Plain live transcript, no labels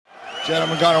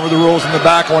Gentlemen, gone over the rules in the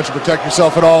back. I want you to protect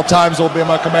yourself at all times. Obey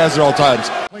my commands at all times.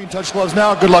 Clean touch gloves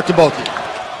now. Good luck to both of you.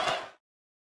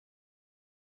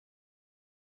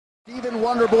 Stephen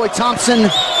Wonderboy Thompson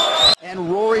and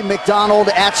Rory MacDonald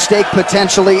at stake,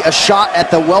 potentially a shot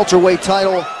at the welterweight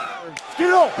title,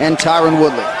 and Tyron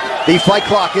Woodley. The fight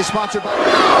clock is sponsored by...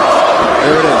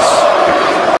 There it is.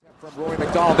 From Rory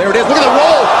MacDonald. There it is. Look at the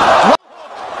roll.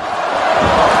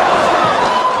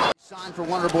 Sign for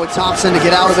Wonderboy Thompson to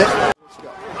get out of it.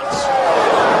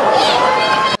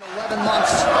 11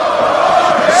 months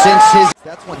since his...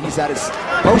 That's when he's at his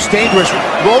most dangerous.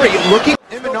 Rory looking.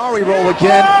 Imanari roll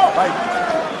again.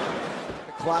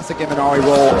 The classic Imanari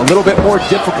roll. A little bit more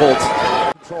difficult.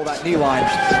 Control that knee line.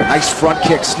 Nice front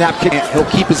kick, snap kick. He'll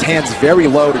keep his hands very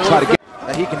low to try to get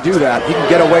that. He can do that. He can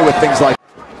get away with things like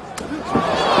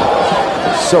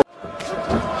so.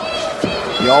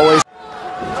 He always...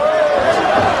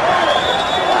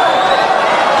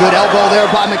 Good elbow there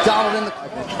by MacDonald in the...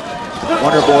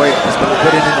 Wonderboy has been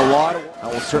put in a lot.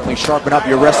 That will certainly sharpen up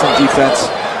your wrestling defense.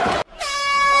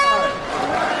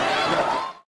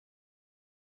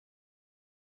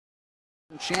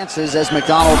 Chances as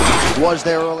MacDonald was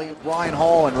there early. Ryan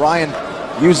Hall, and Ryan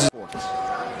uses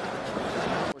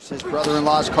his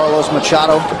brother-in-law's Carlos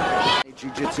Machado, a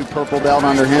Jiu-Jitsu purple belt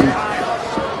under him.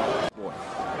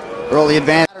 Early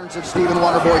advantage of Stephen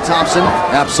Wonderboy Thompson.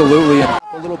 Absolutely, and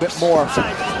a little bit more,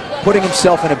 putting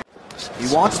himself in a... He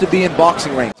wants to be in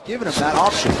boxing range, giving him that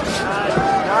option.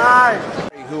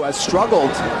 Who has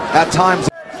struggled at times,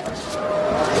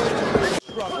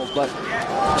 but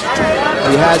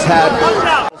he has had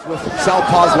with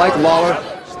southpaws like Lawler,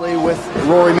 with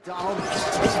Rory MacDonald.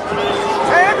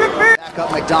 Back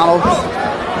up MacDonald.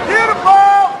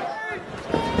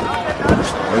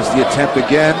 There's the attempt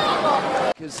again.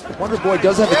 Because Wonderboy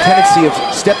does have a tendency of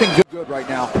stepping good right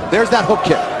now. There's that hook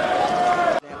kick.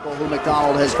 Who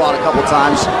MacDonald has fought a couple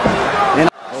times.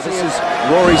 This is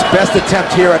Rory's best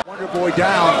attempt here at Wonderboy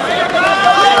down.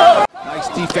 Nice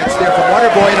defense there from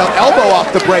Wonderboy, and an elbow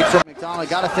off the break from MacDonald.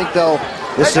 Got to think though,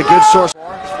 this is a good source.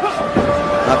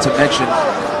 Not to mention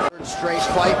third straight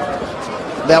fight.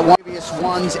 That one previous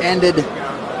ones ended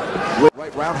with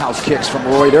right roundhouse kicks from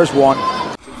Rory. There's one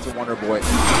to Wonderboy.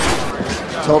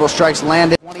 Total strikes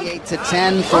landed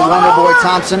 28-10 for Wonderboy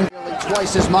Thompson.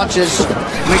 Twice as much as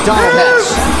MacDonald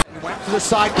has. Went for the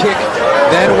side kick,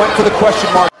 then went for the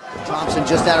question mark. Thompson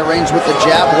just out of range with the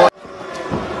jab.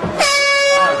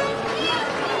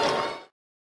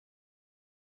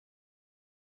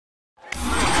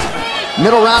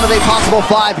 Middle round of a possible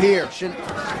 5 here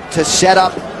to set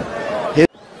up his...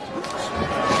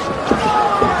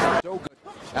 So good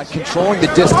at controlling the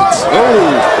distance.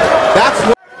 Oh, that's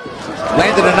what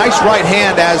landed a nice right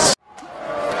hand as...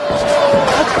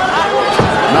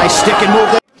 Nice stick and move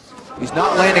there. He's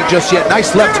not landing just yet.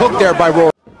 Nice left hook there by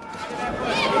Rory.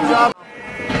 Good job. All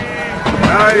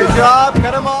right, good job.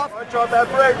 Cut him off. Drop that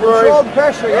break, Rory. Control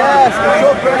pressure, yes.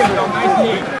 Control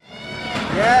pressure.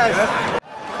 Yes.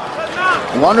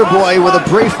 Wonderboy with a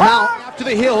brief mount. After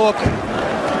the heel hook.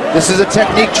 This is a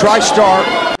technique TriStar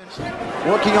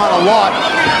working on a lot.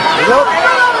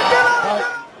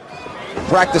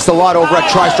 Practiced a lot over at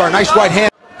TriStar. Nice right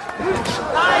hand.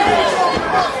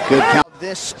 Good count.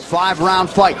 This 5-round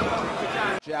fight.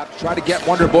 Jab, try to get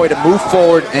Wonderboy to move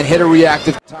forward and hit a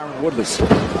reactive Tyron Woodley.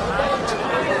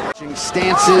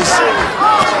 Stances.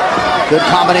 Good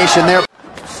combination there.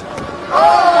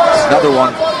 Another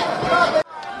one.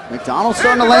 MacDonald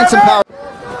starting to land some power.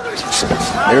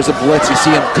 There's a blitz. You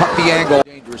see him cut the angle.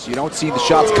 Dangerous. You don't see the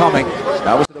shots coming.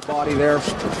 That was to the body there.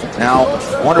 Now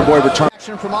Wonderboy returns.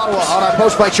 Action from Ottawa on our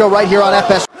post-fight show right here on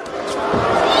FS.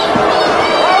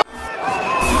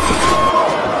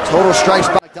 Total strikes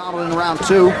by MacDonald in round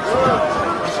 2.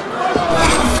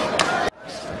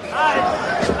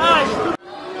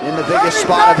 In the biggest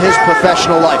spot of his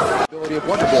professional life. Ability of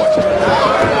Wonderboy.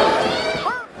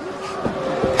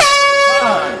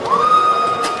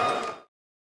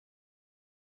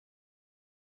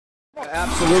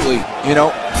 Absolutely. You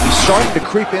know, he's starting to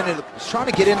creep in and he's trying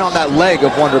to get in on that leg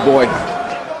of Wonderboy.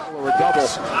 Or a double.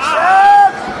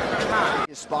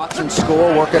 His spots and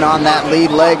score, working on that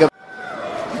lead leg of...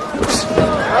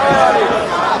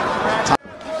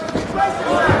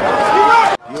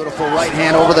 Beautiful right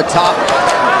hand over the top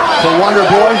for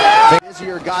Wonderboy.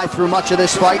 Busier guy through much of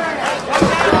this fight.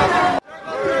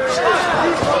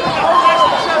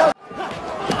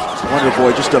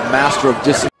 Wonderboy just a master of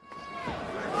distance.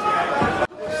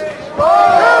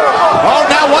 Oh,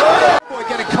 now what? Wonderboy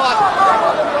getting caught.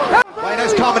 By a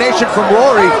nice combination from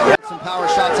Rory. Some power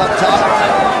shots up top.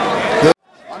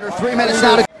 Under 3 minutes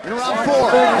now to in round 4.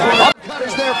 Upcut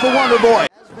is there for Wonderboy.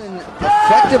 Been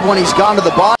effective when he's gone to the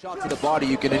body. Shot to the body,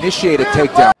 you can initiate a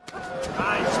takedown.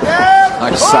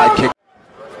 Nice side kick.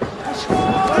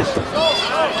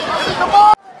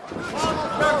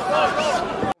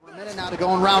 A minute now to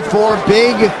go in round 4.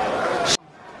 Big.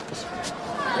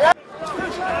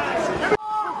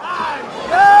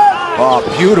 Oh,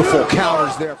 beautiful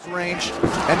counters there, range.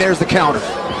 And there's the counter.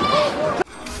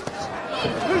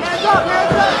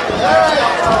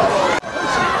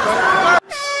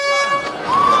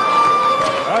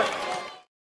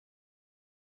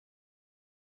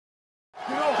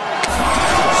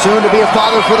 Soon to be a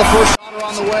father for the first daughter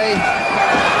on the way.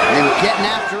 And getting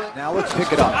after it. Now let's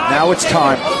pick it up. Now it's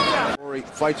time. Rory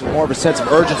fights with more of a sense of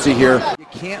urgency here. You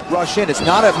can't rush in. It's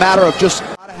not a matter of just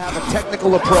gotta have a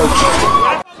technical approach.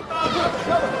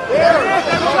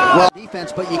 Well,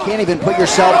 defense, but you can't even put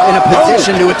yourself in a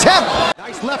position to attempt.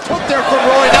 Nice left hook there from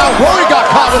Rory. Now Rory got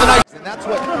caught with a knife. And that's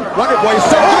what Wonderboy is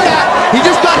so good at. He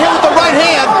just got hit with the right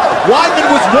hand. Weidman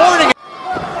was warning him.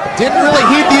 Didn't really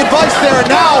heed the advice there, and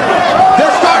now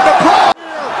they're starting to brawl.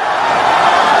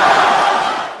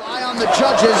 Rely on the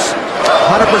judges.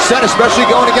 100%, especially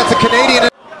going against a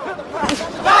Canadian.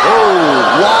 Oh,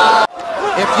 wow.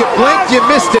 If you blinked, you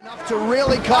missed it. Enough to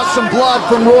really cause some blood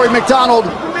from Rory MacDonald.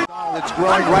 It's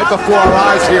growing right before our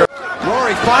eyes here.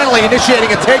 Rory finally initiating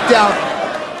a takedown.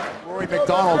 Rory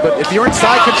MacDonald, but if you're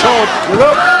inside control,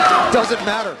 it doesn't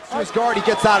matter. As soon as guard, he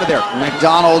gets out of there.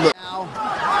 MacDonald now.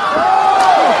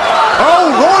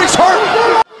 Oh, Rory's hurt!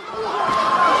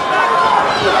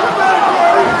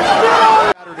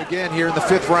 Again here in the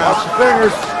 5th round. Watch your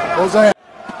fingers. Jose.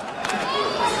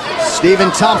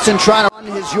 Stephen Thompson trying to run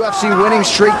his UFC winning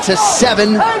streak to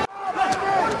 7.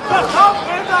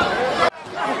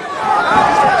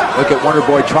 Look at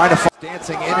Wonderboy trying to fight,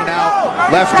 dancing in and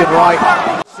out, left and right.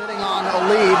 Sitting on a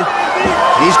lead.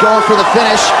 He's going for the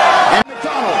finish. And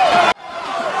MacDonald.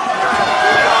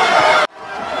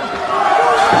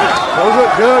 Those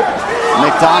look good.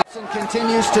 MacDonald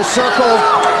continues to circle.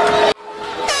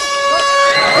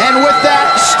 And with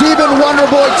that, Stephen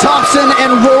Wonderboy Thompson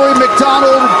and Rory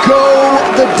MacDonald go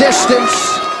the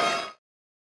distance.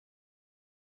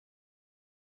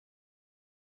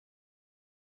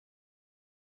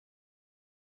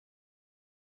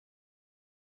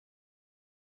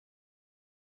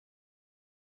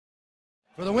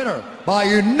 For the winner, by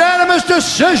unanimous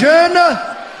decision,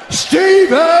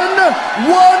 Stephen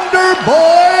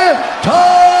Wonderboy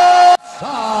Thompson.